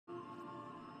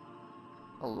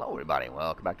Hello, everybody.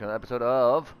 Welcome back to another episode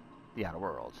of The Outer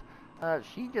Worlds.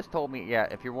 She just told me, yeah,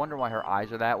 if you're wondering why her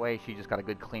eyes are that way, she just got a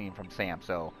good cleaning from Sam.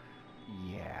 So,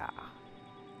 yeah,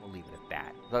 we'll leave it at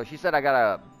that. So she said I got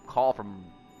a call from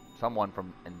someone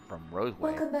from Roseway.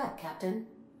 Welcome back, Captain.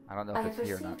 I don't know I if have it's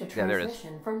here or not. received a Yeah, there it is.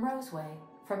 transmission from Roseway,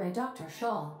 from a Dr.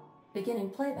 Shaw. Beginning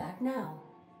playback now.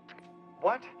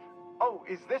 What? Oh,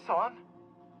 is this on?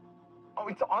 Oh,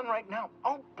 it's on right now.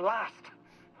 Oh, blast.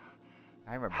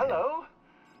 I remember. Hello?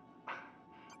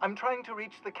 I'm trying to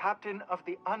reach the captain of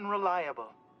the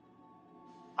Unreliable.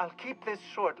 I'll keep this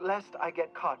short lest I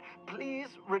get caught. Please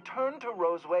return to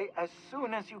Roseway as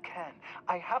soon as you can.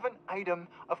 I have an item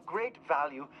of great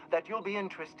value that you'll be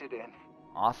interested in.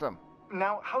 Awesome.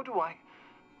 Now, how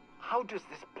does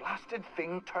this blasted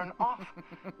thing turn off?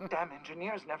 Damn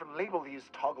engineers never label these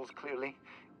toggles clearly.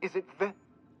 Is it the...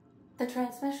 The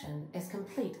transmission is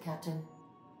complete, Captain.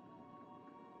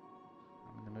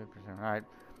 I'm in the mood for some. All right.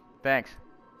 Thanks.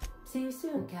 See you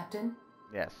soon, Captain.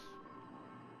 Yes.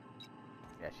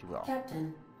 Yes, you will.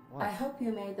 Captain, What? I hope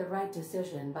you made the right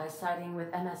decision by siding with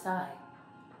MSI.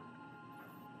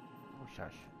 Oh,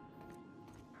 shush.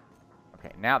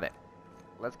 Okay, now then.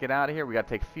 Let's get out of here. We got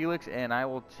to take Felix, and I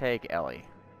will take Ellie.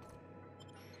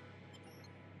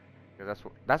 Because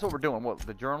that's what we're doing. What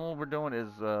the journal we're doing is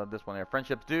this one here.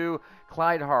 Friendships due.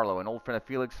 Clyde Harlow, an old friend of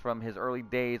Felix from his early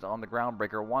days on the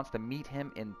Groundbreaker, wants to meet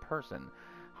him in person.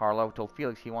 Harlow told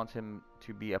Felix he wants him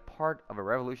to be a part of a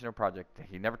revolutionary project.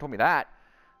 He never told me that.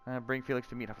 Bring Felix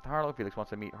to meet with Harlow. Felix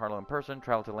wants to meet Harlow in person.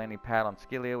 Travel to the landing pad on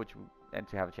Skillia, and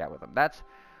to have a chat with him. That's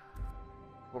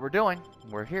what we're doing.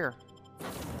 We're here.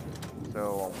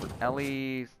 So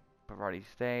Ellie, Pavarti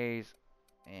stays,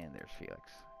 and there's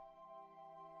Felix.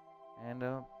 And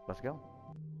let's go.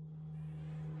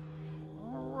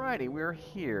 Alrighty, we're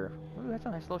here. Ooh, that's a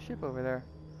nice little ship over there.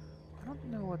 I don't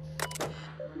know what's...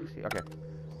 Let me see. Okay,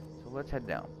 so let's head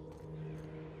down.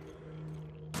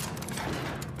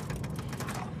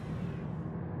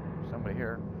 Somebody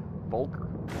here. Volker.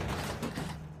 Let's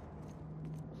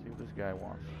see what this guy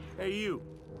wants. Hey, you.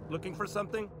 Looking for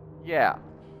something? Yeah,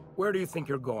 Where do you think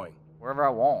you're going? wherever I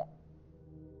want.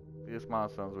 This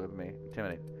milestone's with me.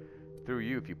 Intimidate. Through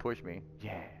you if you push me.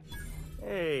 Yeah.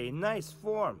 Hey, nice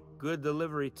form. Good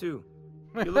delivery, too.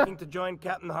 You're looking to join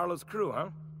Captain Harlow's crew, huh?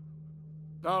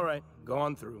 All right, go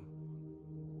on through.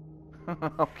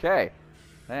 Okay.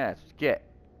 Yeah, just get.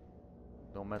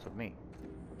 Don't mess with me.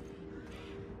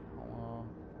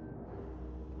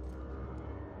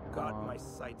 Got my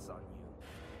sights on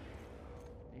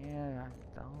you. Yeah,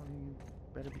 you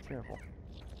better be careful.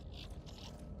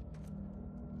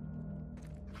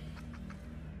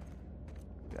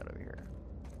 We got over here.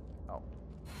 Oh.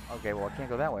 Okay, well I can't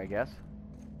go that way, I guess.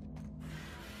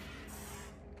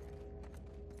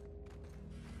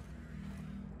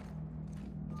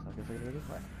 So I guess I gotta go this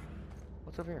way.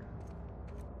 What's over here?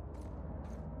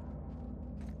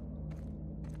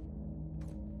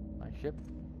 Nice ship.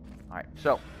 Alright,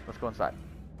 so let's go inside.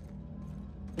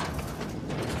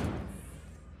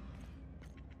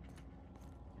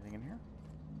 Anything in here?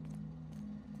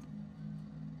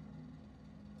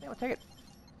 Yeah, we'll take it.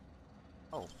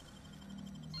 Oh.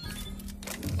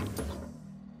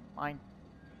 Mine.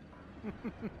 Yep,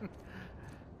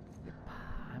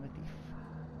 I'm a thief.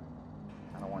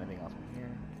 I don't want anything else from here.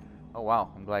 Oh wow,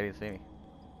 I'm glad you didn't see me.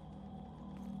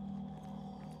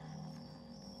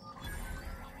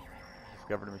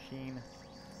 Discovered a machine.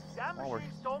 That While we're-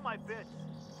 machine stole my bits.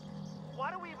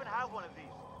 Why do we even have one of these?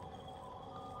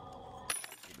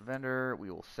 Get the vendor. We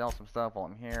will sell some stuff while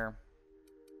I'm here.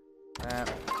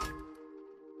 That.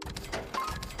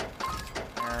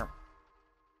 There.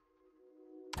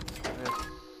 This.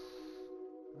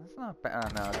 That's not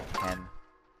bad. No, it's 10.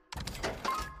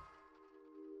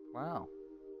 Wow.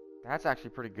 That's actually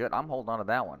pretty good. I'm holding on to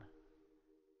that one.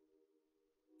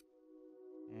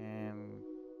 And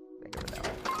get rid of that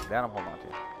one. That I'm holding on to.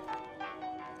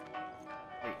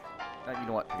 Wait. No, you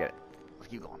know what? Forget it. Let's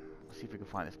keep going. Let's see if we can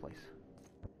find this place.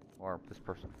 Or this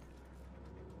person.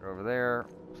 They're over there.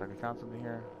 Looks like we found something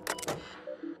here.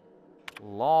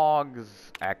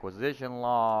 Logs. Acquisition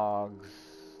logs.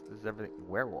 This is everything.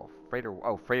 Werewolf. Freighter.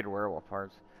 Oh, freighter werewolf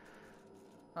parts.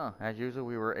 Huh. As usual,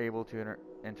 we were able to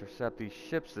intercept these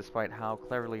ships despite how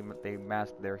cleverly they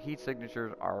masked their heat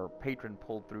signatures. Our patron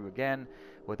pulled through again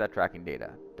with that tracking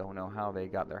data. Don't know how they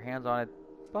got their hands on it,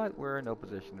 but we're in no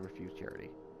position to refuse charity.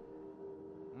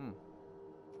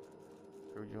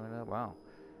 Crew joined up. Wow.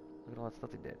 Look at all that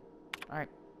stuff they did. Alright.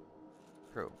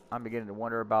 Crew. I'm beginning to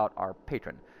wonder about our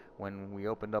patron. When we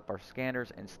opened up our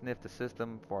scanners and sniffed the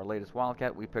system for our latest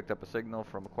Wildcat, we picked up a signal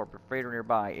from a corporate freighter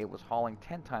nearby. It was hauling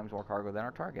 10 times more cargo than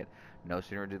our target. No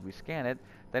sooner did we scan it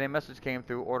than a message came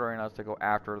through ordering us to go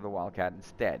after the Wildcat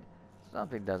instead.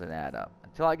 Something doesn't add up.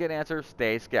 Until I get answers,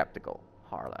 stay skeptical.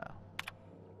 Harlow.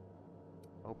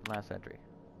 Open last entry.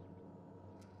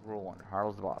 Rule 1.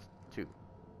 Harlow's the boss. 2.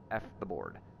 F the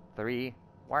board. 3.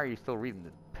 Why are you still reading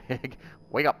this, pig?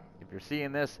 Wake up. If you're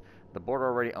seeing this, the board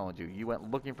already owns you. You went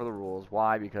looking for the rules.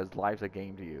 Why? Because life's a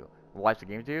game to you. Life's a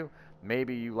game to you?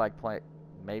 Maybe you like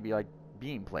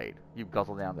being played. You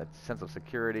guzzle down that sense of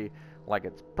security like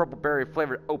it's purple berry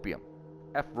flavored opium.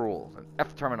 F rules and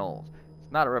F terminals.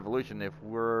 It's not a revolution if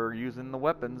we're using the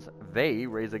weapons they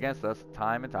raise against us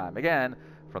time and time again,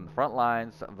 from the front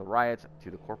lines of the riots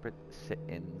to the corporate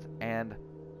sit-ins and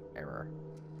error.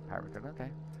 Pirate code. Okay.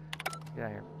 Get out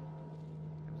of here.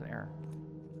 It was an error.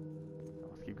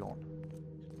 Let's keep going.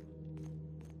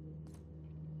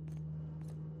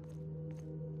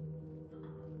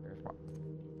 There's Mar.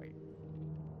 Wait.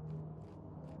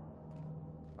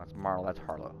 That's Marl. That's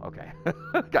Harlow. Okay.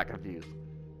 Got confused.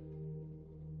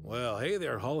 Well, hey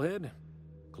there, Hullhead.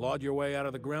 Clawed your way out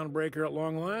of the groundbreaker at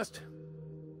long last?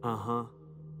 Uh-huh.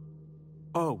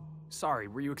 Oh, sorry,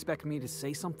 were you expecting me to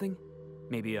say something?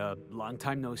 Maybe a long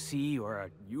time no see, or a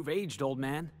you've aged, old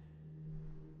man?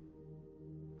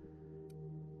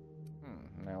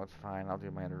 No, it's fine. I'll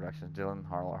do my introductions. Dylan,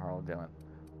 Harlow, Dylan.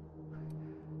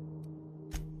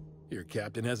 Your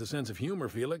captain has a sense of humor,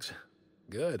 Felix.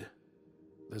 Good.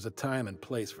 There's a time and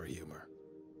place for humor.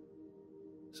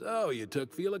 So, you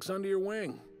took Felix under your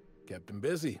wing. Kept him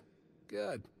busy.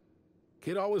 Good.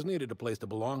 Kid always needed a place to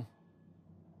belong.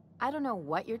 I don't know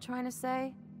what you're trying to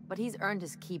say, but he's earned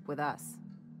his keep with us.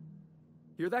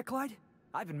 Hear that, Clyde?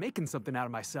 I've been making something out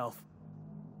of myself.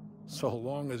 So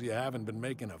long as you haven't been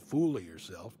making a fool of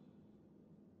yourself.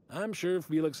 I'm sure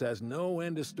Felix has no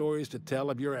end of stories to tell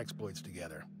of your exploits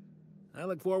together. I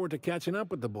look forward to catching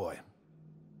up with the boy.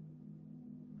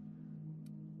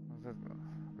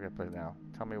 We gotta play now.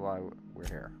 Tell me why we're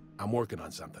here. I'm working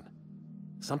on something.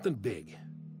 Something big.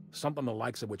 Something the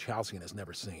likes of which Halcyon has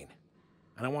never seen.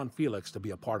 And I want Felix to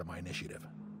be a part of my initiative.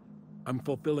 I'm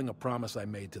fulfilling a promise I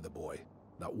made to the boy,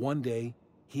 that one day,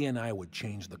 he and I would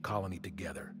change the colony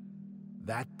together.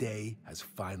 That day has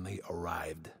finally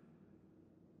arrived.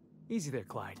 Easy there,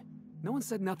 Clyde. No one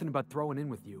said nothing about throwing in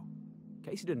with you. In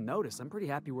case you didn't notice, I'm pretty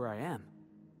happy where I am.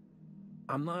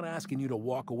 I'm not asking you to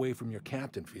walk away from your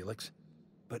captain, Felix.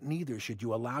 But neither should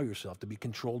you allow yourself to be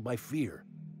controlled by fear.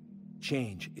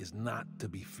 Change is not to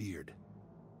be feared.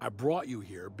 I brought you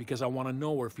here because I want to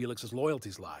know where Felix's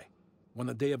loyalties lie. When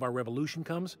the day of our revolution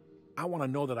comes, I want to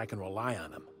know that I can rely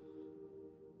on him.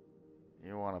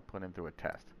 You want to put him through a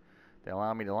test. They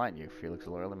allow me to line you. Felix is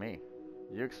loyal to me.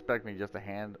 You expect me just to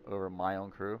hand over my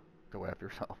own crew? Go after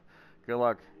yourself. Good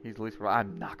luck. He's the least...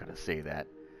 I'm not going to say that.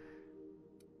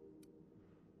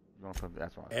 You want to put...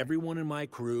 That's wrong. Everyone in my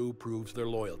crew proves their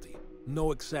loyalty.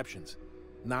 No exceptions.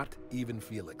 Not even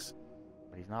Felix.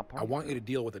 But he's not part I want you to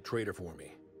deal with a traitor for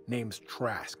me. Name's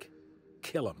Trask.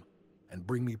 Kill him, and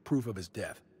bring me proof of his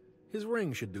death. His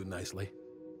ring should do nicely.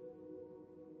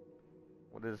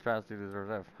 What does Trask do to deserve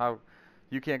that? How...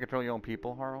 You can't control your own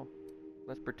people, Harl?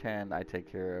 Let's pretend I take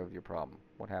care of your problem.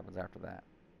 What happens after that?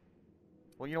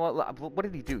 Well, you know what? What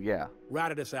did he do? Yeah.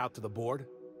 Ratted us out to the board.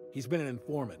 He's been an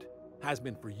informant. Has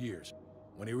been for years.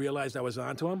 When he realized I was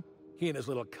onto him, he and his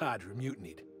little cadre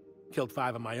mutinied. Killed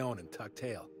 5 of my own and tucked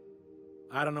tail.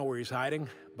 I don't know where he's hiding,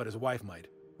 but his wife might.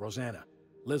 Rosanna.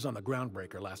 Lives on the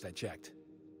groundbreaker last I checked.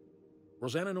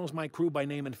 Rosanna knows my crew by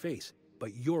name and face,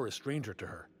 but you're a stranger to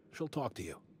her. She'll talk to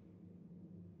you.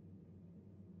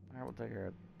 I will take care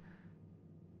of it.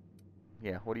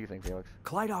 Yeah, what do you think, Felix?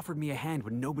 Clyde offered me a hand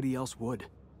when nobody else would.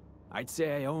 I'd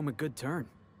say I owe him a good turn.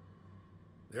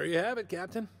 There you have it,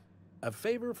 Captain. A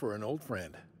favor for an old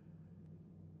friend.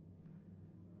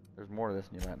 There's more to this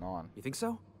than you're letting on. You think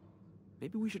so?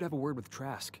 Maybe we should have a word with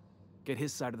Trask. Get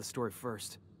his side of the story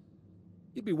first.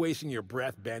 You'd be wasting your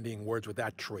breath bandying words with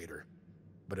that traitor.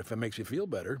 But if it makes you feel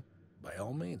better, by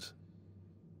all means.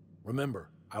 Remember,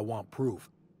 I want proof.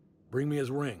 Bring me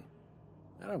his ring.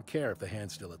 I don't care if the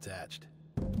hand's still attached.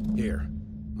 Here,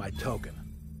 my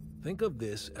token. Think of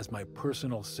this as my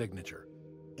personal signature.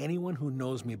 Anyone who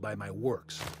knows me by my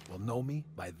works will know me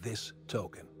by this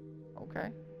token.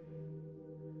 Okay.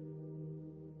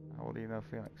 How old do you know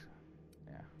Felix?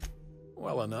 Yeah.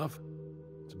 Well enough.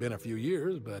 It's been a few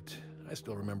years, but I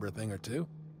still remember a thing or two.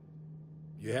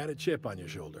 You had a chip on your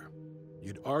shoulder.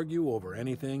 You'd argue over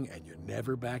anything, and you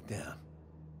never back down.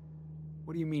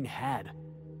 What do you mean, had?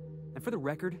 And for the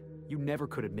record, you never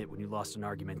could admit when you lost an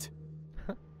argument.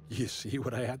 You see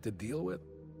what I had to deal with?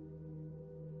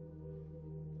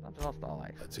 Something else in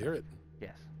life. Let's hear it.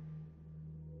 Yes.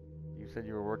 You said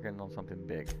you were working on something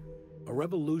big. A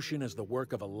revolution is the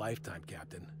work of a lifetime,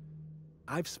 Captain.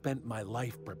 I've spent my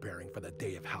life preparing for the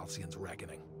day of Halcyon's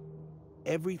reckoning.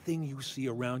 Everything you see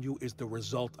around you is the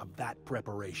result of that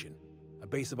preparation. A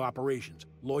base of operations,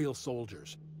 loyal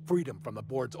soldiers, freedom from the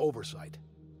board's oversight.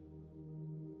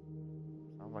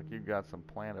 Sounds like you've got some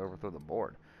plan to overthrow the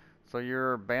board. So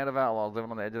you're a band of outlaws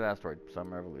living on the edge of the asteroid.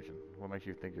 Some revolution. What makes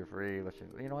you think you're free?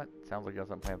 You know what? Sounds like you got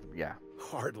some plans. Yeah.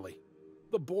 Hardly.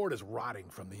 The board is rotting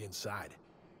from the inside.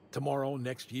 Tomorrow,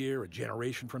 next year, a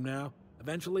generation from now,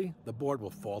 eventually, the board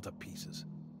will fall to pieces.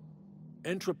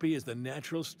 Entropy is the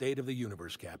natural state of the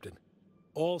universe, Captain.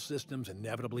 All systems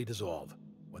inevitably dissolve.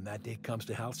 When that day comes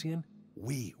to Halcyon,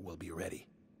 we will be ready.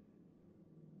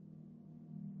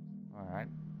 Alright.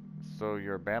 So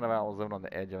you're a band of outlaws living on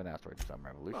the edge of an asteroid. Some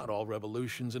revolution. Not all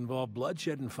revolutions involve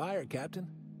bloodshed and fire, Captain.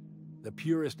 The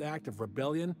purest act of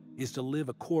rebellion is to live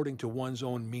according to one's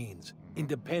own means,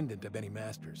 independent of any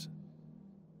masters.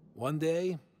 One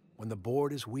day, when the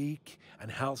board is weak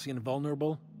and Halcyon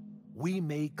vulnerable, we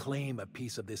may claim a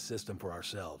piece of this system for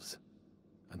ourselves.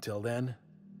 Until then,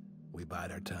 we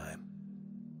bide our time.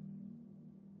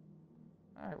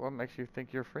 Alright, what makes you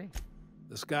think you're free?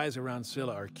 The skies around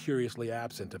Scylla are curiously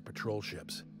absent of patrol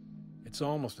ships. It's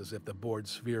almost as if the board's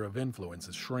sphere of influence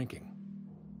is shrinking.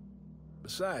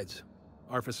 Besides,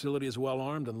 our facility is well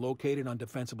armed and located on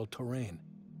defensible terrain.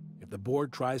 If the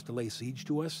board tries to lay siege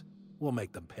to us, we'll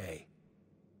make them pay.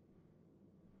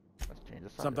 Let's change the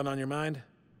subject. Something on your mind?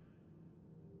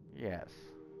 Yes.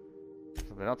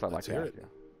 Something else I'd like to ask you.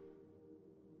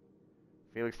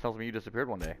 Felix tells me you disappeared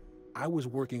one day. I was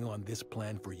working on this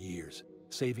plan for years,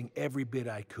 saving every bit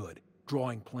I could,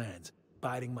 drawing plans,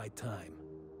 biding my time.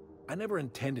 I never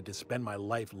intended to spend my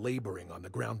life laboring on the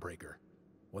Groundbreaker.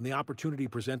 When the opportunity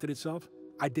presented itself,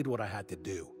 I did what I had to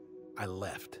do. I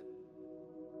left.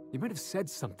 You might have said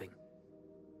something.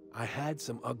 I had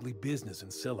some ugly business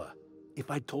in Scylla.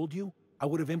 If I'd told you, I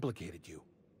would have implicated you.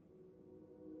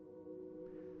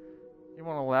 You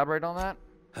want to elaborate on that?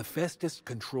 Hephaestus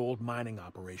controlled mining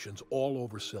operations all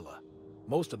over Scylla.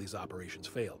 Most of these operations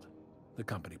failed. The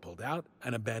company pulled out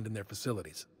and abandoned their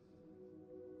facilities.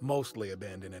 Mostly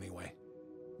abandoned anyway.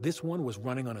 This one was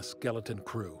running on a skeleton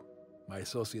crew. My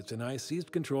associates and I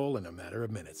seized control in a matter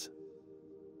of minutes.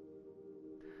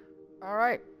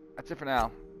 Alright, that's it for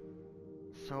now.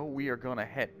 So we are going to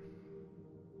head...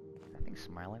 That thing's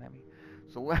smiling at me.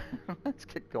 So let's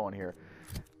get going here.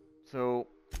 So,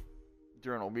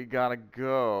 journal, we gotta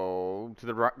go to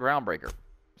the Groundbreaker.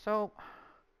 So,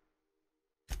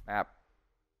 map,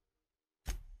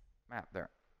 there.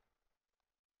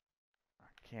 I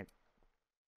can't.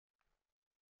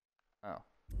 Oh.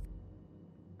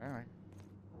 Alright.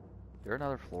 Is there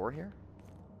another floor here?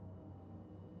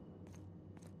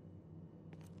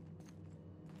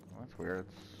 Oh, that's weird.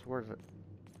 Where's it?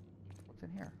 What's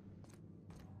in here?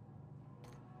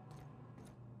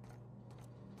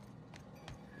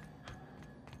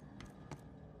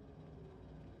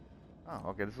 Oh,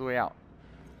 okay, this is the way out.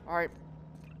 Alright.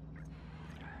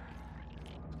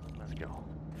 Let's go.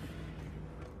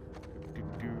 Let's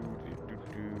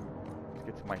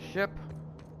get to my ship.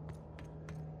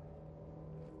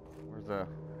 Where's the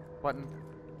button?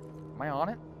 Am I on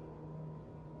it?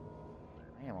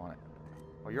 I am on it.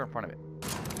 Oh, you're in front of it.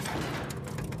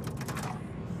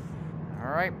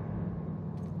 Alright.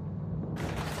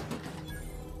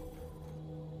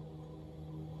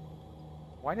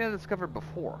 Why didn't I discover it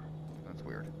before? That's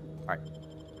weird. Alright.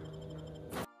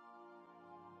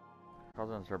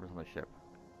 Causing a disturbance on the ship.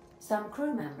 Some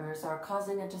crew members are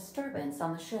causing a disturbance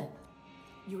on the ship.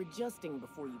 You're adjusting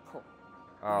before you pull.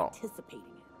 Oh. Anticipating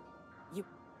it. You...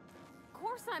 Of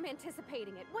course I'm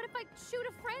anticipating it. What if I shoot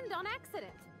a friend on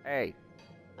accident? Hey.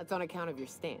 That's on account of your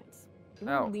stance. You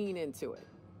No. lean into it.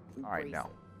 Alright, Embrace no.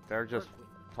 it. They're just Work with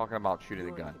it. talking about shooting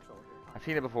the You're in gun. control here. I've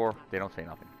seen it before. They don't say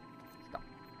nothing. Stop.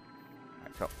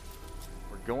 Alright, so.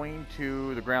 We're going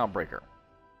to the Groundbreaker.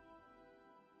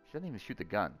 She doesn't even shoot the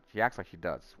gun. She acts like she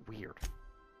does. Weird.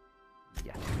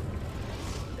 Yes.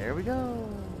 There we go.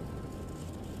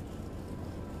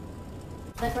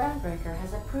 The Groundbreaker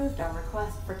has approved our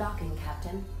request for docking,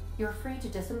 Captain. You're free to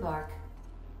disembark.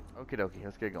 Okie dokie,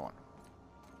 let's get going.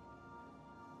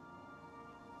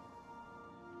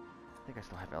 I think I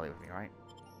still have Ellie with me, right?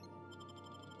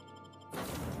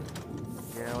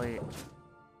 Ellie.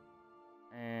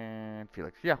 And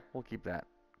Felix. Yeah, we'll keep that.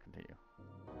 Continue.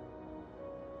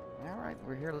 Alright,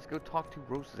 we're here. Let's go talk to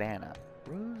Rosanna.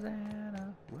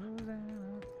 Rosanna.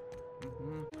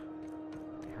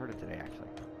 I heard it today, actually.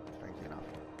 Strangely enough.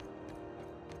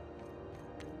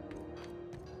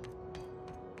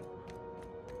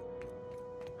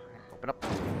 Open up.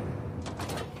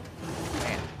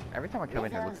 Man, every time I come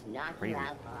in here, it looks crazy.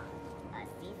 A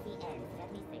CCN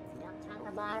 76 milk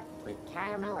chocolate bar with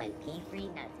caramel and pea-free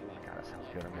nuts in it. God, that sounds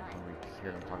good. I'm getting hungry just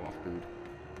hearing them talk about food.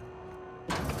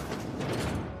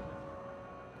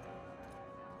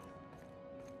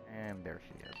 And there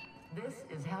she is. This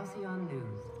is Halcyon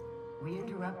News. We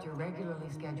interrupt your regularly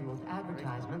scheduled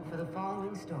advertisement for the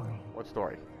following story. What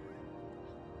story?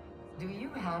 Do you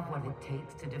have what it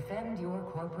takes to defend your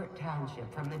corporate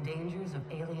township from the dangers of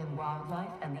alien wildlife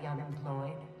and the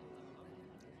unemployed?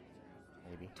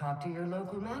 Maybe. Talk to your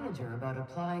local manager about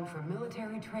applying for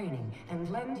military training and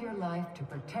lend your life to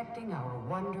protecting our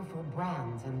wonderful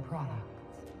brands and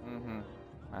products.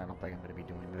 I don't think I'm going to be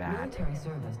doing that. Military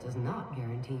service does not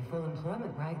guarantee full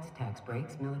employment rights, tax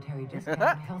breaks, military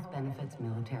discount, health benefits,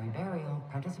 military burial,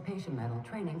 participation medal,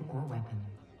 training, or weapons.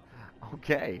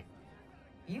 Okay.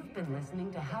 You've been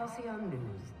listening to Halcyon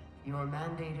News, your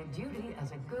mandated duty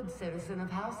as a good citizen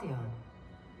of Halcyon.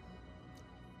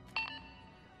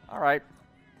 All right.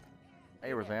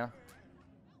 Hey, Rosanna.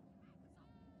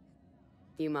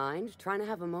 Do you mind? Trying to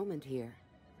have a moment here.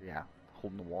 Yeah,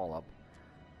 holding the wall up.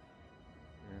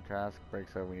 Trask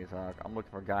breaks over when you talk. I'm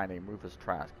looking for a guy named Rufus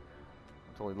Trask.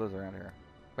 I totally lives around here.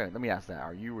 Wait, let me ask that.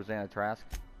 Are you Rosanna Trask?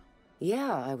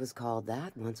 Yeah, I was called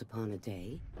that once upon a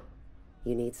day.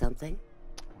 You need something?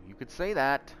 You could say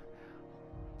that.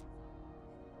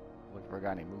 I'm looking for a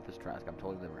guy named Rufus Trask. I'm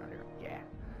totally living around here. Yeah.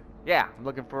 Yeah, I'm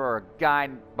looking for a guy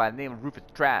by the name of Rufus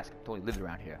Trask. Totally lives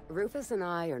around here. Rufus and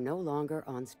I are no longer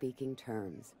on speaking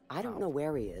terms. I don't know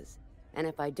where he is. And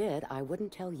if I did, I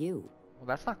wouldn't tell you. Well,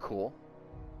 that's not cool.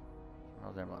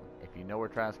 Rosanna, if you know where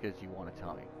Trask is, you want to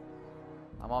tell me.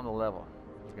 I'm on the level.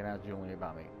 You can ask Julie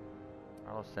about me.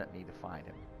 Carlos sent me to find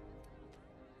him.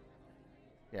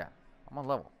 Yeah, I'm on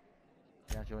level.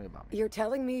 You can ask Julie about me. You're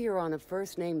telling me you're on a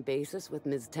first-name basis with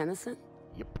Ms. Tennyson?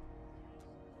 Yep.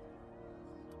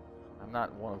 I'm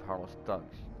not one of Harlow's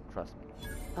thugs. Trust me.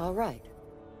 All right.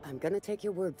 I'm gonna take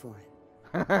your word for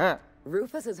it.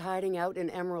 Rufus is hiding out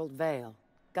in Emerald Vale.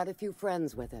 Got a few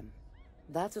friends with him.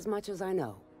 That's as much as I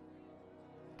know.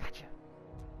 Gotcha.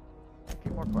 A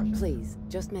few more questions. Please,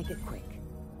 just make it quick.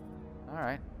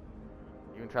 Alright.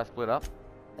 You and Trask split up?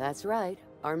 That's right.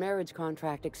 Our marriage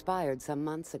contract expired some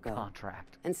months ago.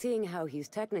 Contract. And seeing how he's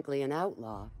technically an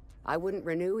outlaw, I wouldn't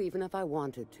renew even if I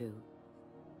wanted to.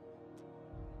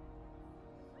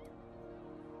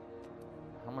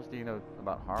 How much do you know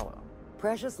about Harlow?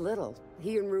 Precious little.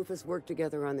 He and Rufus worked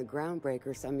together on the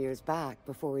Groundbreaker some years back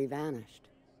before he vanished.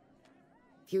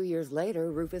 A few years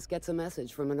later, Rufus gets a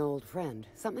message from an old friend.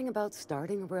 Something about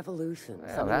starting a revolution.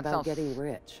 Yeah, something that about sounds getting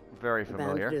rich. Very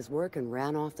familiar. Abandoned his work and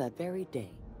ran off that very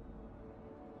day.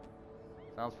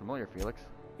 Sounds familiar, Felix.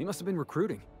 He must have been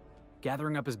recruiting,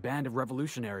 gathering up his band of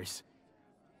revolutionaries.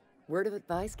 Word of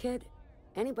advice, kid?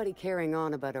 Anybody carrying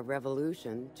on about a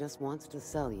revolution just wants to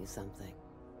sell you something.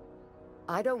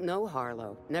 I don't know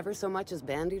Harlow. Never so much as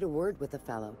bandied a word with the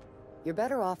fellow. You're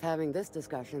better off having this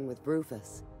discussion with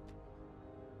Rufus.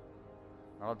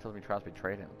 Harlow tells me Trask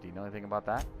betrayed him. Do you know anything about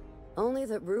that? Only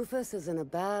that Rufus is in a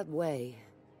bad way.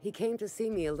 He came to see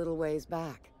me a little ways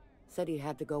back. Said he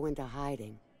had to go into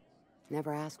hiding.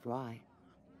 Never asked why.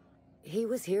 He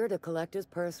was here to collect his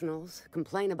personals,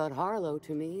 complain about Harlow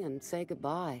to me, and say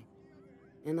goodbye.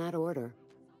 In that order.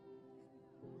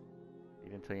 He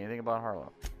didn't tell you anything about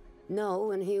Harlow?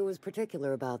 No, and he was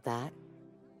particular about that.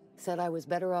 Said I was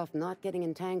better off not getting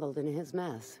entangled in his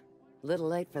mess. Little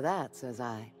late for that, says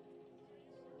I.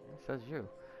 Says you.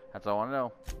 That's all I want to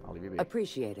know. I'll leave you be.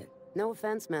 Appreciate it. No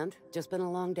offense meant. Just been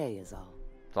a long day is all.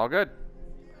 It's all good.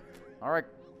 All right,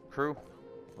 crew.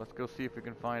 Let's go see if we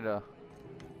can find this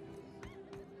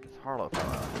Harlow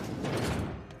fella.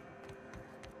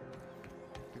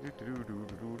 Oh,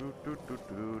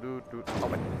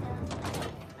 wait.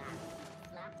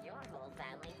 Slap your whole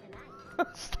family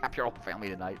tonight. Slap your whole family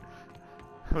tonight.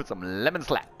 With some lemon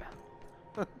slap.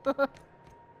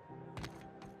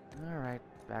 Alright,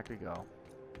 back we go.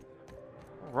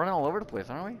 We're running all over the place,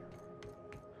 aren't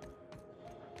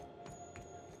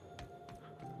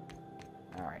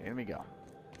we? Alright, in we go.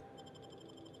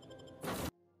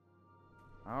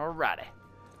 Alrighty.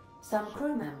 Some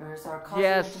crew members are causing a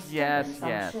Yes, disturbance yes, on the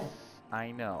yes. ship.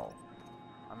 I know.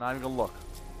 I'm not even gonna look.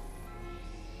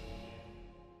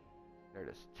 There it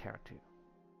is, Terra 2.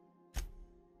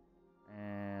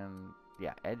 And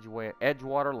yeah,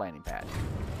 Edgewater landing pad.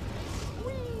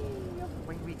 Whee!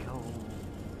 Away we go.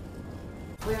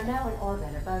 We are now in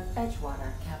orbit above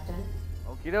Edgewater, Captain.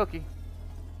 Okie dokie.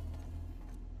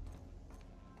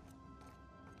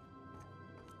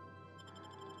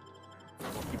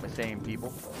 Keep my same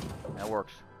people. That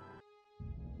works.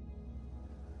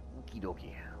 Okie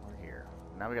dokie. We're here.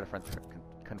 Now we gotta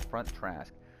confront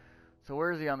Trask. So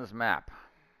where is he on this map?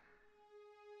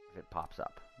 If it pops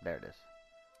up. There it is.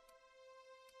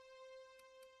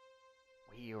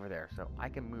 Way over there. So I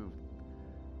can move.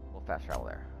 We'll fast travel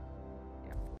there.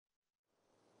 Yeah.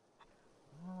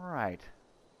 Alright.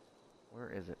 Where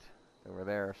is it? Over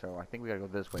there. So I think we gotta go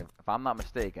this way. If I'm not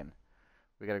mistaken,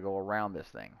 we gotta go around this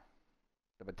thing.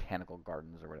 The botanical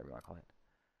gardens or whatever you want to call it.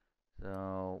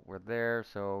 So we're there.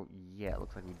 So yeah, it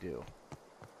looks like we do.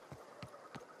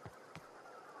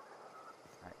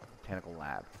 Alright, botanical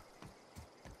lab.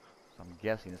 So I'm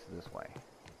guessing this is this way.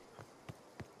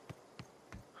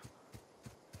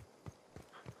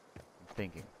 I'm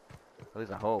thinking. At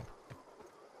least I hope.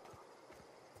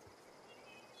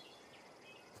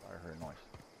 I heard a noise.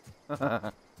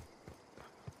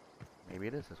 Maybe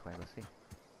it is this way. Let's see.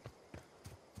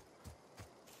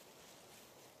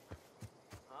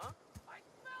 Huh? I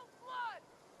smell blood!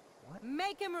 What?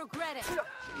 Make him regret it.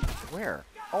 Where?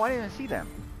 Oh, I didn't even see them.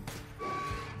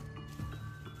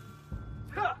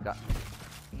 Got.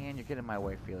 And you're getting in my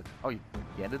way, Felix. Oh, you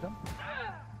ended them?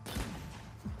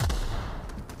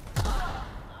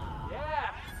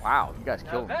 Yeah! Wow, you guys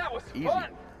killed them. That was Easy. fun!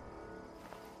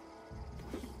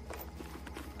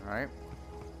 Alright.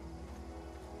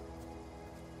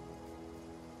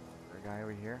 There's a guy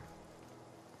over here.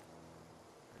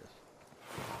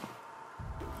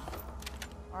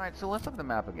 Alright, so let's look at the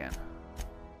map again.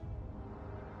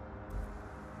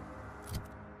 How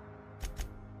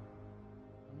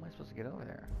am I supposed to get over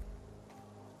there?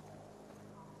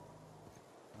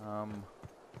 I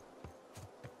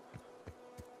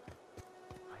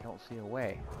don't see a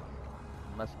way.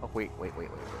 Unless, oh wait.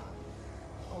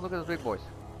 Oh, look at those big boys.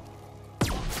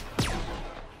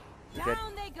 You're dead.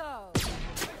 Down they go.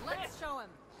 Let's show him.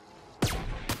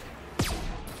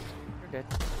 You're dead.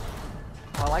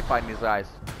 Oh, I like fighting these guys.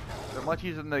 They're much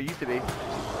easier than they used to be.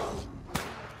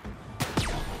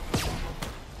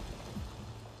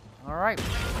 Alright.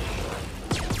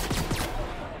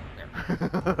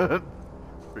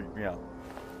 Freaked me out.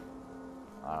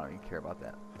 I don't even care about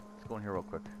that. Let's go in here real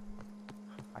quick.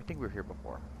 I think we were here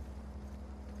before.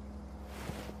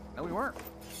 No, we weren't.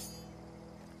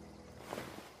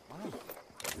 Wow.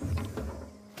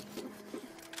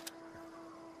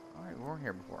 Alright, we weren't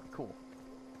here before. Cool.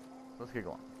 Let's get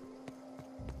going.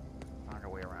 Find our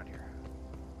way around here.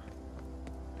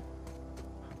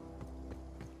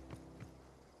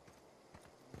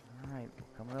 Alright,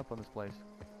 coming up on this place.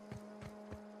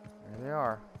 There they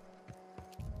are.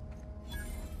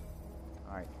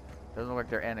 Alright. Doesn't look like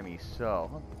they're enemies,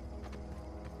 so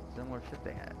similar shit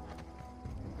they had.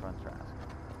 Front Trask.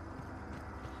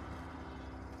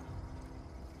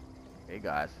 Hey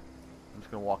guys. I'm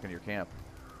just gonna walk into your camp.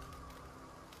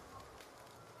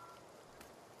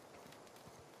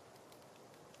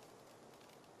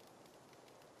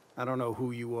 I don't know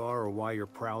who you are or why you're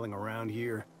prowling around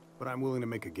here, but I'm willing to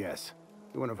make a guess.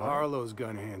 You're one of Harlow's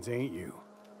gun hands, ain't you?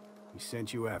 He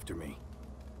sent you after me.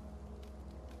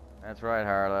 That's right,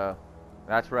 Harlow.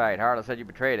 That's right. Harlow said you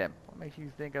betrayed him. What makes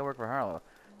you think I work for Harlow?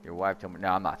 Your wife told me. No,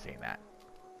 I'm not saying that.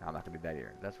 I'm not gonna be that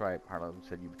here. That's right. Harlow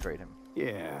said you betrayed him.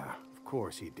 Yeah, of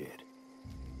course he did.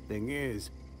 Thing is,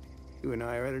 you and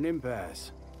I are at an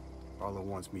impasse. Harlow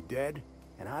wants me dead,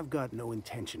 and I've got no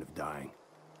intention of dying.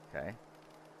 Okay.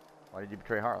 Why did you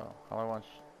betray Harlow? Harlow wants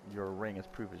your ring as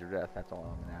proof of your death. That's all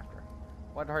I'm after.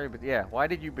 Why did Harlow? Yeah. Why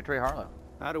did you betray Harlow?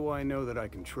 How do I know that I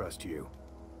can trust you?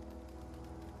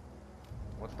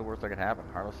 What's the worst that could happen?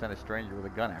 Harlow sent a stranger with a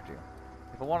gun after you.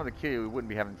 If I wanted to kill you, we wouldn't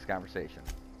be having this conversation.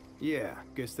 Yeah,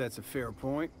 guess that's a fair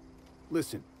point.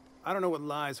 Listen, I don't know what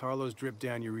lies Harlow's dripped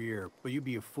down your ear, but you'd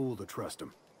be a fool to trust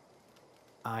him.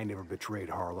 I never betrayed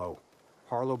Harlow.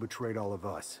 Harlow betrayed all of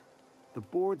us. The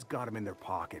board's got him in their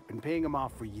pocket, been paying him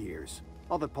off for years.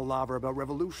 All that palaver about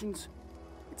revolutions?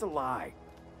 It's a lie.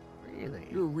 Really?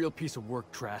 You're a real piece of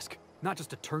work, Trask. Not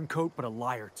just a turncoat, but a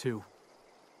liar, too.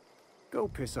 Go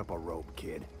piss up a rope,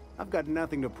 kid. I've got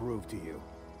nothing to prove to you.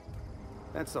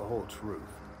 That's the whole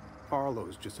truth.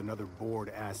 Harlow's just another board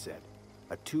asset.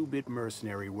 A two-bit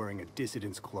mercenary wearing a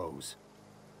dissident's clothes.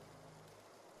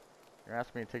 You're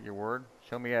asking me to take your word?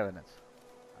 Show me evidence.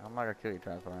 I'm not gonna kill you,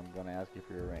 Trask, but I'm gonna ask you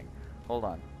for your ring. Hold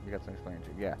on. You got something to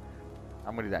explain to you. Yeah.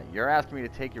 I'm gonna do that. You're asking me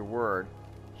to take your word.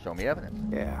 Show me evidence.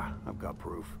 Yeah, I've got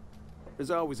proof.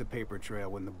 There's always a paper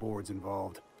trail when the board's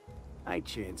involved. I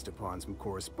chanced upon some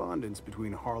correspondence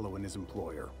between Harlow and his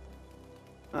employer.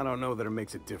 I don't know that it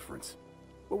makes a difference.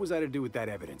 What was I to do with that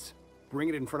evidence? Bring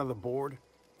it in front of the board?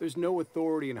 There's no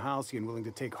authority in Halcyon willing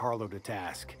to take Harlow to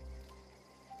task.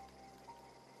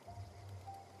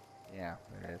 Yeah,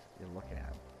 there it is. You're looking at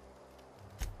him.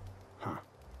 Huh.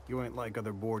 You ain't like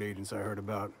other board agents I heard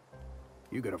about.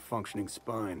 You got a functioning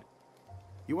spine.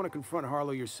 You want to confront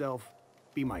Harlow yourself?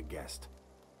 Be my guest.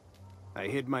 I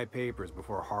hid my papers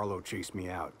before Harlow chased me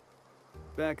out.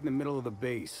 Back in the middle of the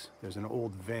base, there's an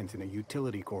old vent in a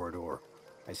utility corridor.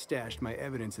 I stashed my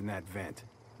evidence in that vent.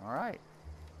 All right.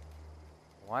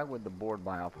 Why would the board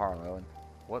buy off Harlow? And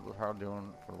what was Harlow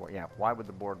doing for what? Yeah, why would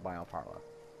the board buy off Harlow?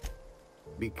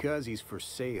 Because he's for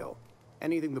sale.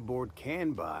 Anything the board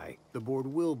can buy, the board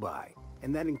will buy.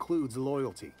 And that includes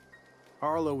loyalty.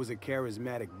 Harlow was a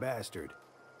charismatic bastard,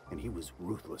 and he was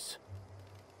ruthless.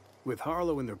 With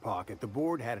Harlow in their pocket, the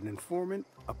board had an informant,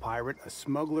 a pirate, a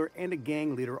smuggler, and a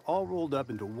gang leader all rolled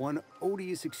up into one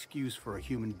odious excuse for a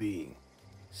human being.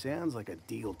 Sounds like a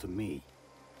deal to me.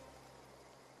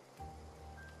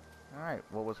 Alright,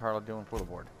 what was Harlow doing for the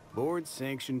board?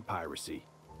 Board-sanctioned piracy.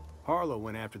 Harlow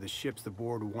went after the ships the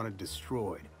board wanted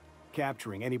destroyed,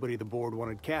 capturing anybody the board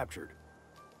wanted captured.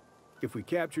 If we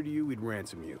captured you, we'd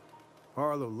ransom you.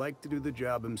 Harlow liked to do the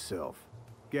job himself.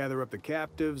 Gather up the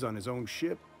captives on his own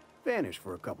ship, vanish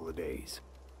for a couple of days.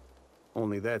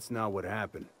 Only that's not what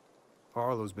happened.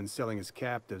 Harlow's been selling his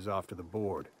captives off to the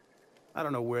board. I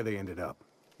don't know where they ended up.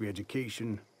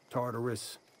 Re-education,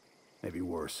 Tartarus, maybe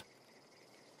worse.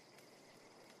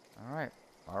 Alright,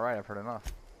 I've heard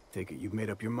enough. Take it you've made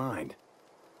up your mind.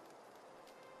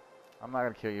 I'm not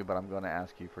gonna kill you, but I'm gonna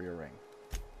ask you for your ring.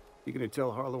 You gonna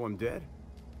tell Harlow I'm dead?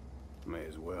 May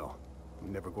as well.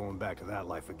 I'm never going back to that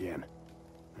life again.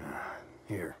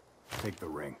 Here, take the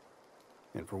ring.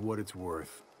 And for what it's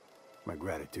worth, my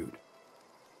gratitude.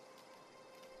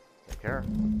 Take care.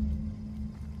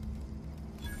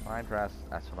 Fine, Trask,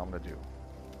 that's what I'm gonna do.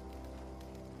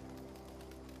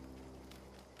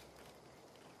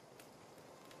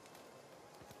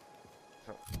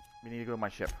 So, we need to go to my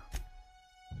ship.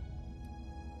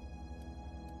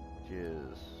 Which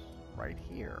is right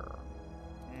here.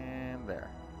 And there.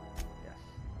 Yes.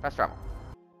 Fast travel.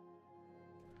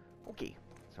 Okay.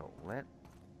 So,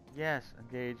 yes,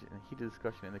 engage in a heated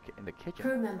discussion in the kitchen.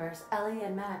 Crew members Ellie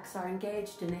and Max are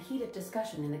engaged in a heated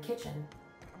discussion in the kitchen.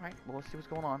 Alright, well, let's see what's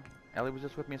going on. Ellie was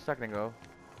just with me a second ago.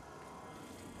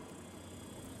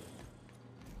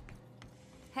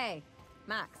 Hey,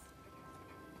 Max.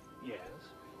 Yes?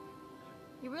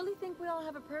 You really think we all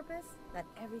have a purpose? That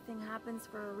everything happens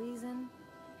for a reason?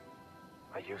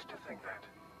 I used to think that,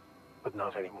 but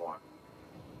not anymore.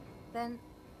 Then,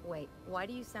 wait, why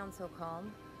do you sound so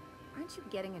calm? Aren't you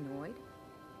getting annoyed?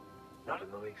 Not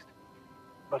in the least.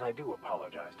 But I do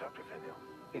apologize, Dr. Fenhill.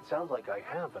 It sounds like I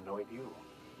have annoyed you.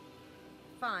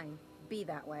 Fine, be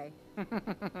that way.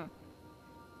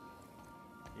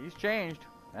 He's changed.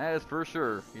 That is for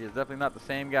sure. He is definitely not the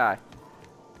same guy.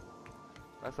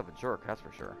 That's of a jerk, that's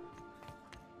for sure.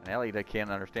 And Ellie, they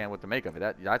can't understand what to make of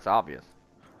it. That's obvious.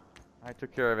 I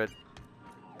took care of it.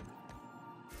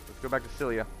 Let's go back to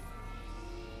Celia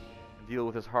and deal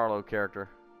with this Harlow character.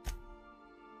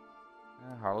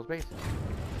 Harlow's base.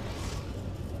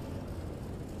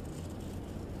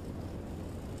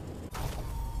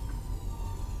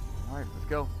 Alright, let's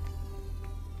go.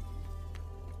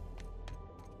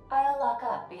 I'll lock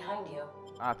up behind you.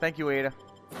 Thank you, Ada.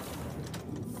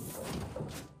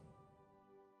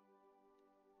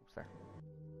 Oops, there.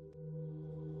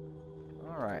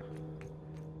 Alright.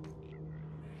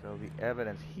 So the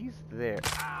evidence, he's there.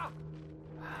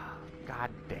 God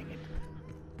dang it.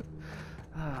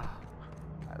 Alright,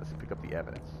 let's pick up the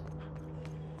evidence.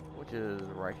 Which is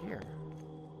right here.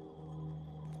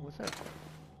 What's that?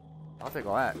 I'll take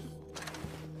all that.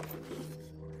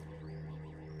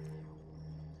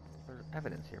 There's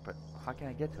evidence here, but how can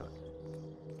I get to it?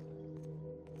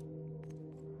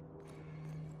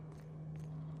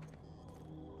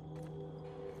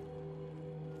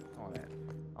 Oh, man.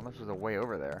 Unless there's a way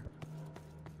over there.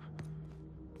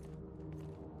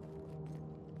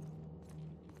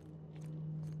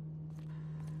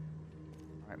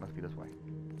 Alright, must be this way.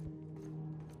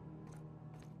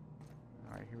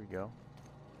 Alright, here we go.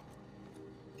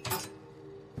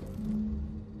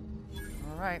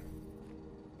 Alright.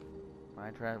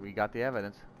 We got the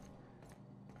evidence.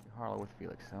 Harlow with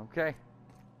Felix. Okay.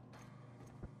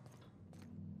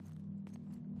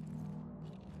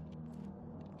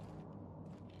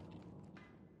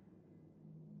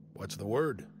 What's the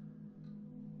word?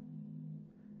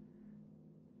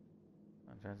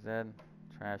 As I said,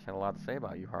 Trash had a lot to say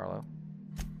about you, Harlow.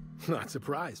 Not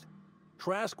surprised.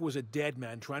 Trask was a dead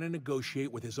man trying to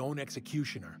negotiate with his own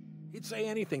executioner. He'd say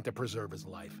anything to preserve his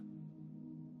life.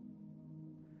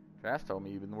 Trash told me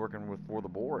you've been working for the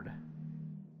board.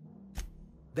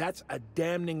 That's a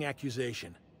damning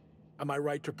accusation. Am I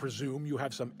right to presume you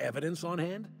have some evidence on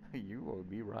hand? You would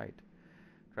be right.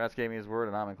 Trask gave me his word,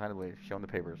 and I'm inclined to believe. Show him the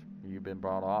papers. You've been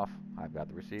brought off. I've got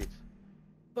the receipts.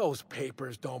 Those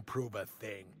papers don't prove a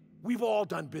thing. We've all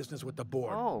done business with the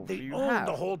board. Oh, they so you own have.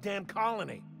 the whole damn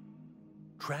colony.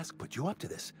 Trask put you up to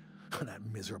this. That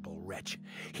miserable wretch.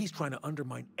 He's trying to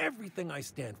undermine everything I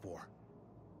stand for.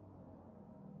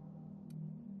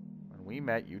 When we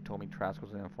met, you told me Trask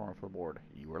was an informant for the board.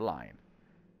 You were lying.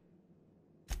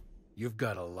 You've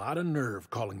got a lot of nerve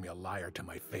calling me a liar to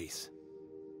my face.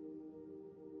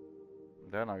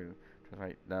 Then I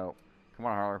right. No. Come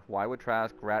on, Harlow. Why would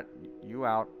Trask rat you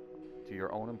out to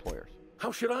your own employers?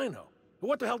 How should I know?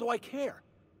 What the hell do I care?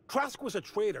 Trask was a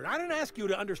traitor. I didn't ask you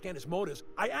to understand his motives.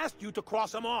 I asked you to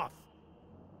cross him off.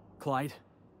 Clyde,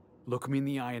 look me in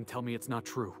the eye and tell me it's not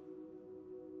true.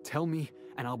 Tell me,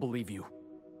 and I'll believe you.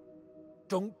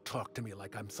 Don't talk to me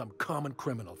like I'm some common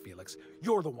criminal, Felix.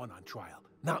 You're the one on trial,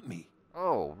 not me.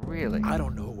 Oh, really? I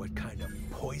don't know what kind of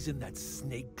poison that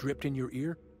snake dripped in your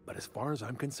ear, but as far as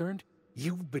I'm concerned,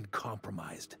 you've been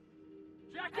compromised.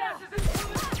 Jackass is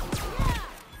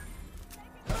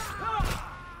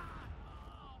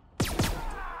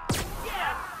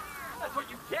Yeah! That's what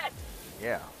you get!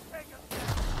 Yeah.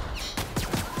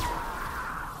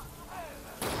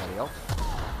 Anybody else?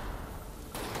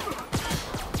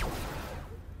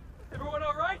 Everyone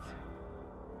alright?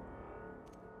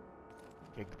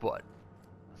 Kick the butt.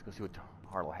 Let's go see what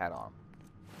Harlow had on.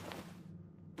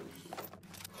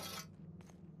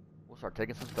 We'll start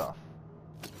taking some stuff.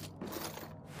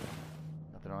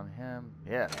 Nothing on him.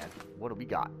 Yeah, man. What do we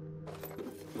got?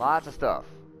 Lots of stuff.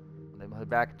 Then we'll head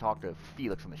back and talk to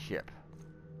Felix on the ship.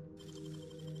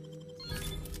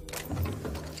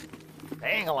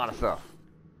 Dang, a lot of stuff.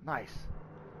 Nice.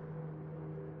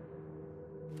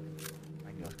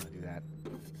 I knew I was going to do that.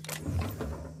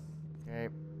 Okay.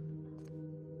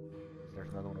 There's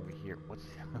another one over here. What's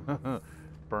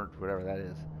burnt, whatever that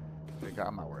is.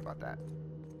 I'm not worried about that.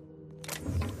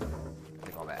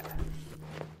 Take all that.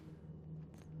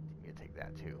 You take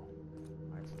that too.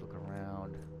 Alright, let's look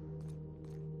around.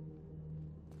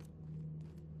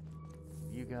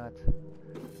 You got.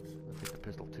 Let's take the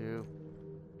pistol too.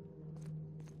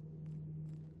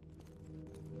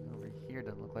 Over here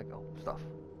doesn't look like. Oh, stuff.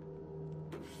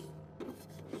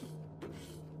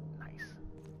 Nice.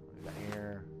 What do we got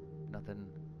here? Nothing.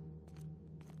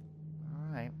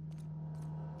 Alright.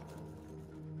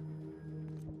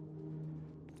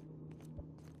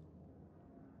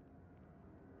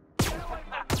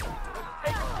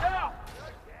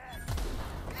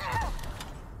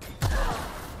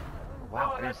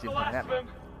 Wow, I didn't see him coming at me.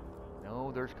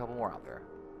 No, there's a couple more out there.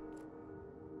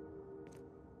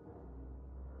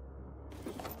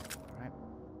 Alright.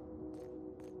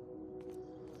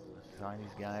 Let's sign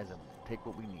these guys and take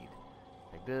what we need.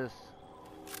 Take this.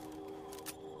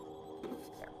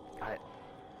 There, got it.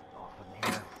 Off in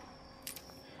here.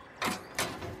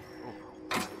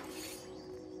 Oh.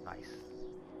 Nice.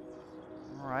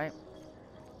 Alright.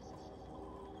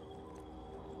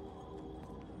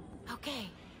 Okay.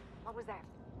 What was that?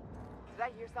 Did I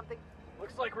hear something?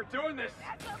 Looks like we're doing this!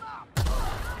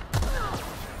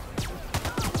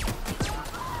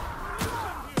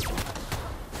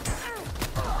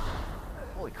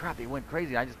 Holy crap, they went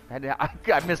crazy. I just had to.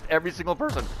 I missed every single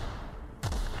person.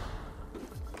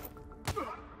 Let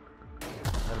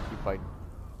them keep fighting.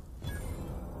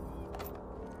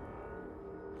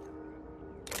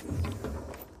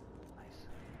 Nice.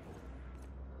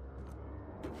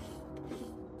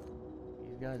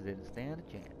 These guys didn't stand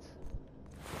a chance.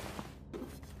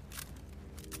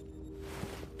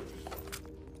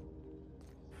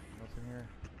 What's in here?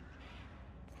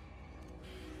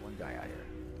 One guy out here.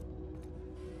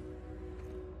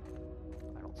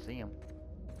 I don't see him.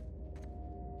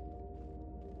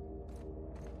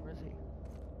 Where is he?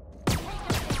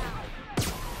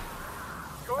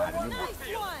 Nice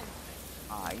one!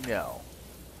 I know.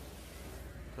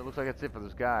 So it looks like that's it for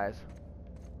those guys.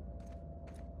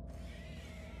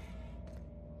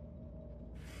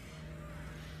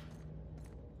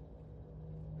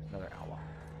 There's another outlaw.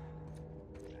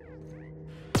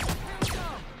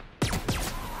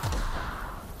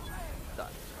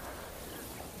 Done.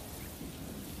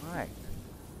 Alright.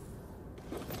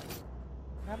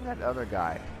 What happened to that other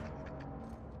guy?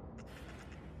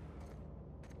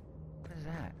 What is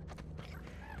that?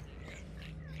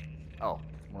 Oh,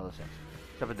 one of those things.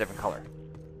 Except a different color.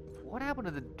 What happened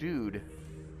to the dude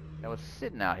that was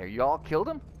sitting out here? You all killed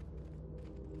him?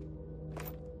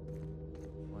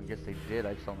 Well, I guess they did.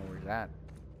 I just don't know where he's at.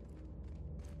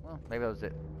 Well, maybe that was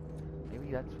it.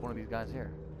 Maybe that's one of these guys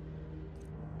here.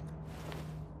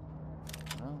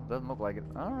 Well, doesn't look like it.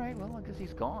 Alright, well, I guess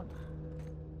he's gone.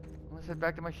 Let's head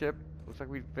back to my ship. Looks like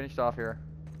we finished off here.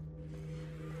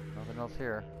 else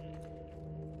here.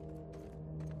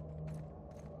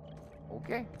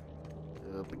 Okay.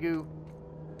 Up we go.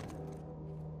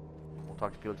 We'll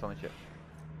talk to Felix on the ship.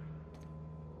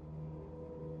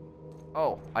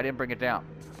 Oh, I didn't bring it down.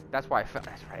 That's why I fell.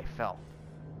 That's right, I fell.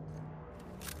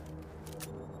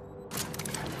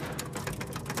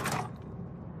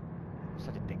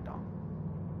 Such a ding dong.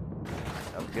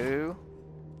 Up we go.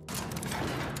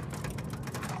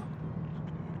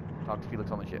 Talk to Felix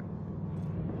on the ship.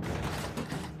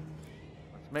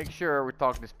 Let's make sure we're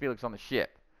talking to Felix on the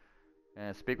ship.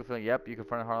 And speak with Felix. Yep, you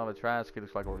confronted Harlan with trash.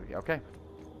 Felix like overview. Okay.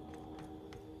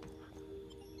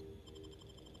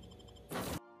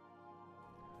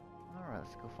 Alright,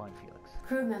 let's go find Felix.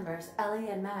 Crew members Ellie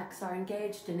and Max are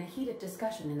engaged in a heated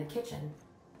discussion in the kitchen.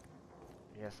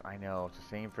 Yes, I know. It's the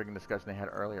same freaking discussion they had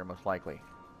earlier, most likely.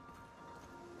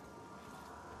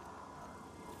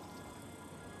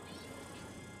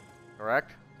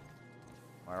 Correct?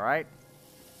 Am I right?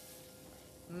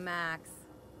 Max.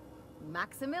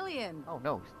 Maximilian. Oh,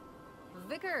 no.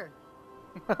 Vicar.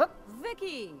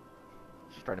 Vicky.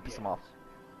 She's trying to piss him off.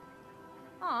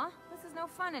 Aw, this is no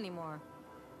fun anymore.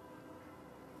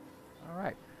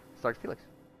 Alright. Start Felix.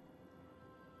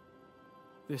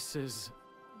 This is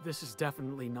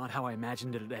definitely not how I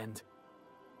imagined it'd end.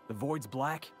 The void's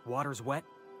black, water's wet,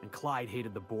 and Clyde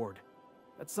hated the board.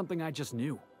 That's something I just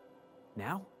knew.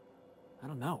 Now? I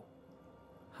don't know.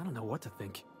 I don't know what to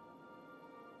think.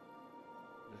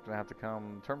 Just gonna have to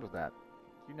come to terms with that.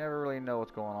 You never really know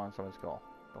what's going on in someone's skull.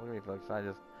 Don't look at me, Felix.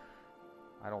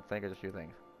 I don't think, I just do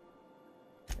things.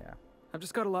 Yeah. I've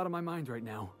just got a lot on my mind right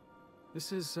now.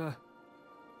 This is a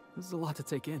lot to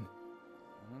take in.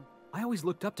 I always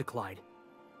looked up to Clyde.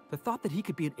 The thought that he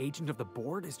could be an agent of the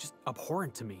board is just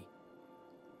abhorrent to me.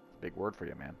 It's a big word for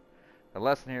you, man. The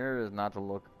lesson here is not to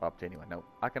look up to anyone. No,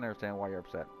 I can understand why you're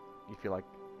upset. You feel like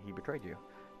he betrayed you.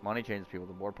 Money changes people.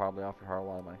 The board probably offered her a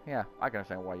lot of money. Yeah, I can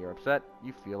understand why you're upset.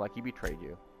 You feel like he betrayed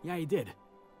you. Yeah, he did.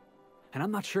 And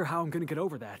I'm not sure how I'm gonna get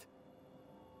over that.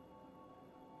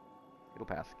 It'll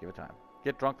pass. Give it time.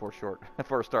 Get drunk for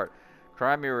a start.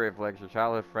 Cry me a reflex. Your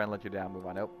childhood friend let you down. Move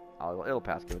on. Nope. It'll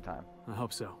pass. Give it time. I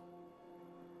hope so.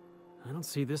 I don't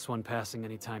see this one passing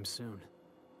anytime soon.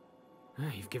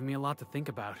 You've given me a lot to think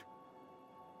about.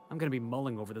 I'm gonna be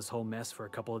mulling over this whole mess for a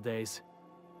couple of days.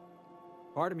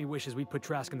 Part of me wishes we'd put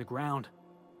Trask in the ground.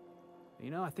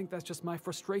 You know, I think that's just my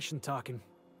frustration talking.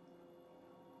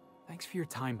 Thanks for your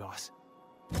time, boss.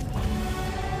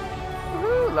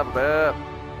 Woo, leveled up.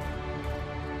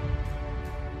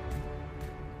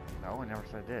 No, I never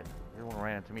said I did. Everyone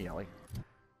ran into me, Ellie.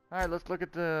 Alright, let's look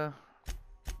at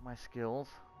my skills,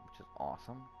 which is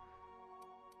awesome.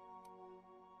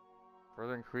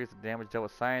 Further increase the damage dealt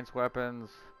with science weapons.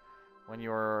 When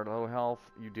you are low health,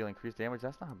 you deal increased damage.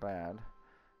 That's not bad.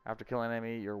 After killing an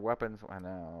enemy, your weapons... I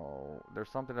know.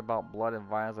 There's something about blood and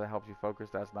violence that helps you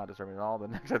focus. That's not disturbing at all. The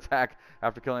next attack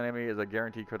after killing an enemy is a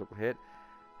guaranteed critical hit.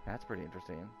 That's pretty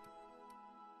interesting.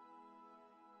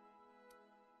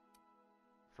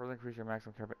 Further increase your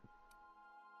maximum care...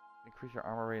 Increase your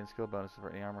armor rate and skill bonuses for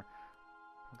any armor.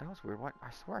 Oh, that was weird. What? I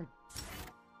swear I...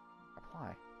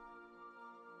 Apply.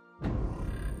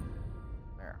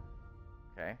 There.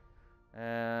 Okay.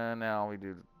 And now we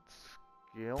do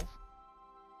skills.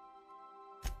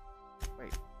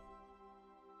 Wait.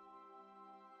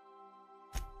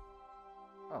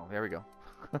 Oh, there we go.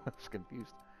 I was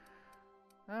confused.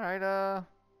 Alright,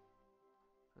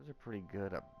 those are pretty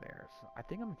good up there. So I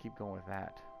think I'm gonna keep going with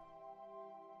that.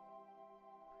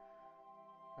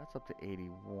 That's up to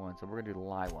 81, so we're gonna do the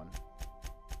live one.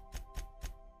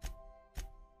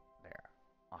 There.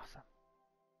 Awesome.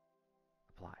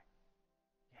 Apply.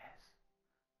 Yes.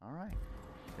 Alright.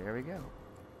 There we go.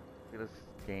 Felix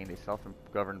gained a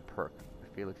self-governed perk.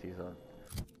 Felix, he's a...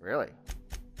 Really?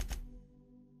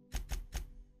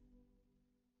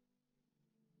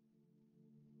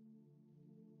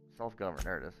 Self-governed,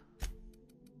 there it is.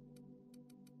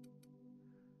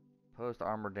 Post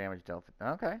armor damage dealt.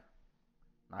 Okay.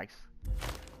 Nice.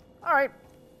 Alright.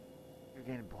 You're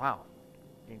gaining, wow.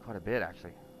 Gained quite a bit,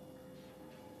 actually.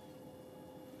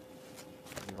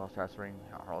 You lost Trask ring,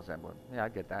 Harlow's emblem. Yeah, I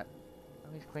get that.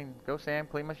 At least clean. Go, Sam.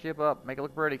 Clean my ship up. Make it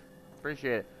look pretty.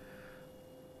 Appreciate it.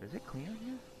 Is it clean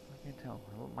here? I can't tell.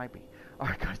 Well, it might be.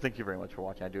 Alright, guys. Thank you very much for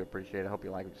watching. I do appreciate it. I hope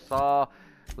you like what you saw.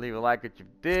 Leave a like if you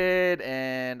did.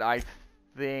 And I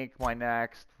think my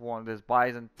next one, this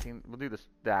Byzantine, we'll do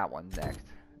that one next.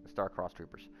 The Star-Crossed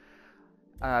Troopers.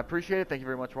 I appreciate it. Thank you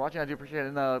very much for watching. I do appreciate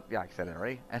it. And, yeah, I said it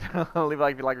already. And leave a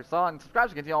like if you like what you saw. And subscribe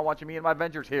to continue on watching me and my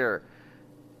adventures here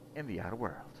in the outer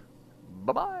world.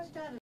 Bye-bye.